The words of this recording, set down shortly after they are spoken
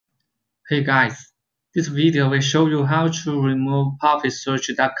Hey guys, this video will show you how to remove public search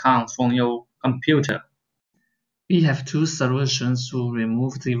accounts from your computer. We have two solutions to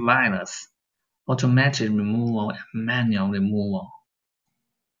remove the virus: automatic removal and manual removal.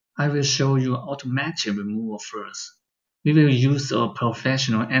 I will show you automatic removal first. We will use a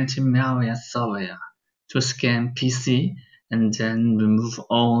professional anti-malware software to scan PC and then remove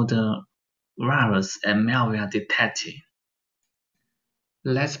all the virus and malware detected.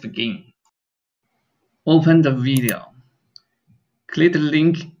 Let's begin. Open the video. Click the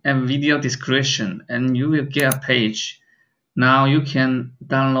link and video description and you will get a page. Now you can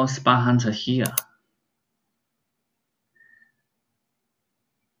download Spy Hunter here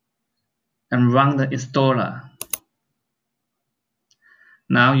and run the installer.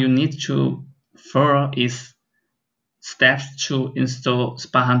 Now you need to follow its steps to install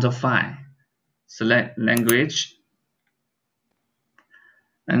Spy Hunter file. Select language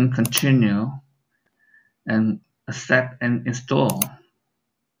and continue and accept and install.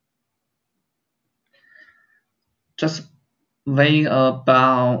 Just wait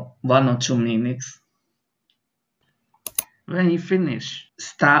about 1 or 2 minutes. When you finish,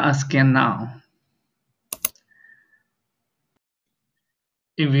 start a scan now.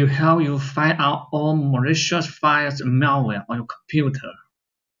 It will help you find out all malicious files and malware on your computer.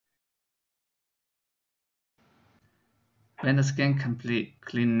 When the scan complete,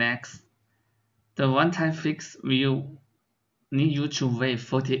 click Next. The one-time fix will need you to wait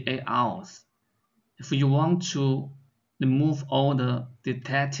 48 hours. If you want to remove all the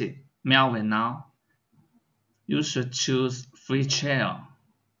detected malware now, you should choose Free Trial.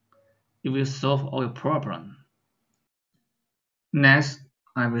 It will solve all your problems. Next,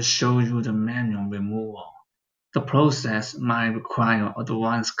 I will show you the manual removal. The process might require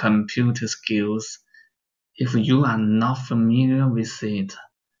advanced computer skills. If you are not familiar with it,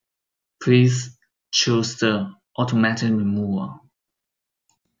 please choose the automatic removal.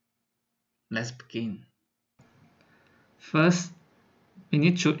 Let's begin. First, we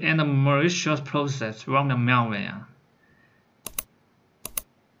need to end the malicious process run the malware.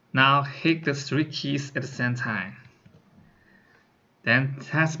 Now hit the 3 keys at the same time. Then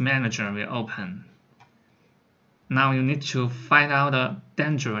Task Manager will open. Now you need to find out the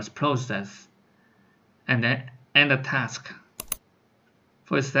dangerous process and then end the task.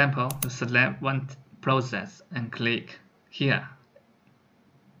 For example, you select one process and click here.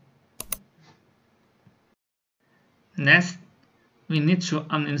 Next, we need to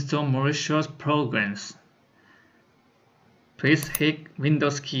uninstall malicious programs. Please hit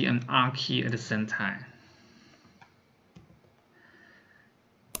Windows key and R key at the same time.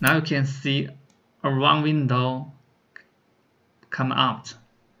 Now you can see a wrong window come out.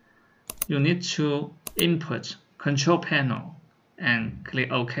 You need to input Control Panel and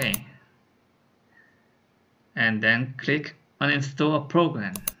click OK. And then click Uninstall a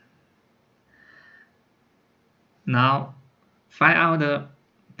program. Now find out the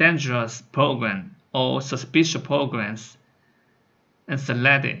dangerous program or suspicious programs and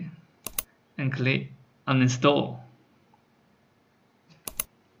select it and click Uninstall.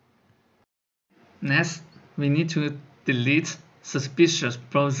 Next, we need to delete suspicious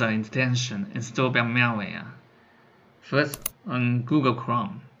browser extension installed by malware. First, on Google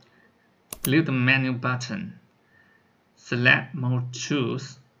Chrome, click the menu button, select More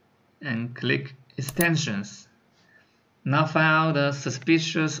Tools, and click Extensions. Now find out the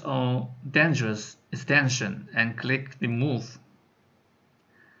suspicious or dangerous extension and click Remove.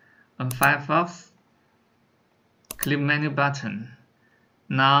 On Firefox, click Menu button.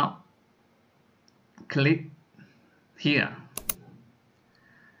 Now click here.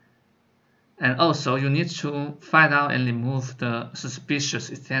 And also you need to find out and remove the suspicious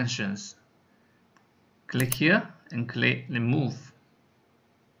extensions. Click here and click Remove.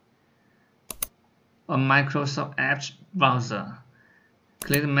 On Microsoft Edge browser,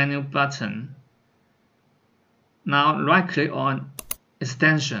 click the menu button. Now right click on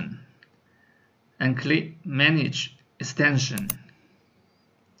Extension and click Manage Extension.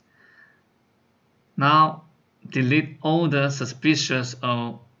 Now delete all the suspicious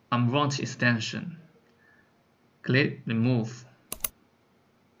or unwanted extension. Click Remove.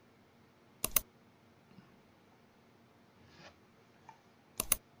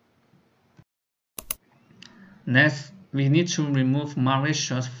 Next, we need to remove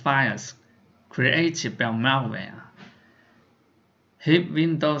malicious files created by malware. Hit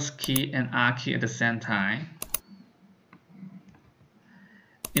Windows key and R key at the same time.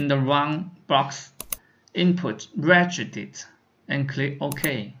 In the Run box, input Regedit and click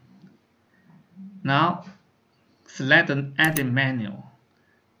OK. Now select the Edit menu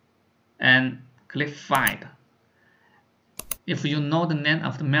and click Find. If you know the name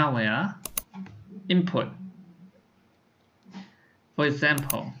of the malware, input. For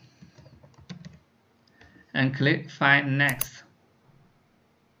example, and click Find Next.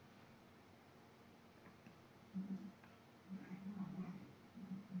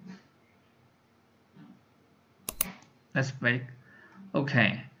 Let's wait.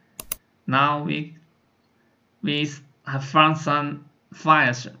 Okay, now we have found some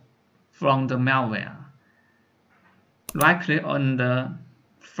files from the malware. Right click on the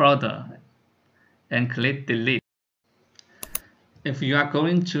folder and click Delete. If you are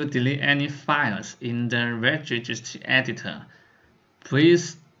going to delete any files in the registry editor,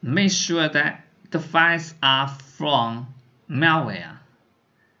 please make sure that the files are from malware.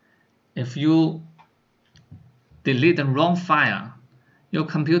 If you delete the wrong file, your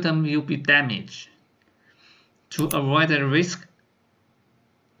computer will be damaged. To avoid the risk,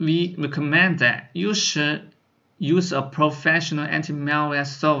 we recommend that you should use a professional anti-malware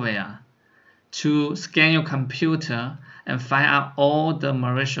software to scan your computer and find out all the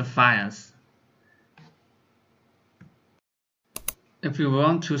malicious files. If you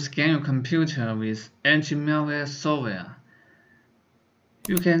want to scan your computer with anti-malware software,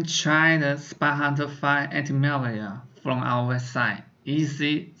 you can try the Spy Hunter 5 anti-malware from our website,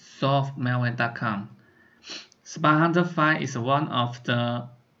 easysolvemalware.com. Spy Hunter 5 is one of the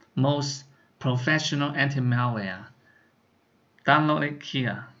most professional anti-malware. Download it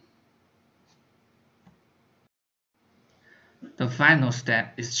here. The final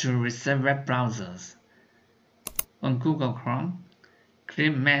step is to reset web browsers. On Google Chrome,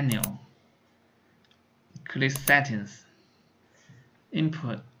 click Menu, click Settings,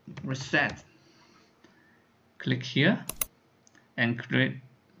 Input, Reset. Click here and click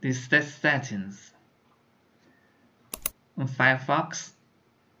Reset Settings. On Firefox,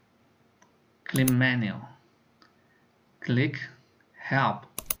 click Menu, click Help,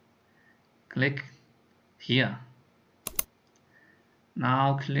 click here.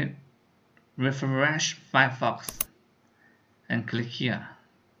 Now click Refresh Firefox and click here.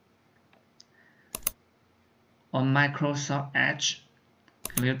 On Microsoft Edge,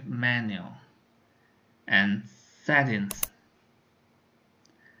 click Menu and Settings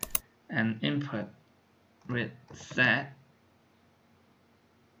and Input, Reset.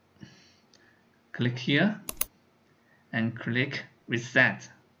 Click here and click Reset.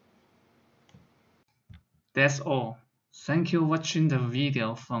 That's all. Thank you for watching the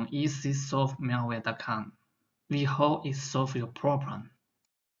video from easysolvemalware.com. We hope it solves your problem.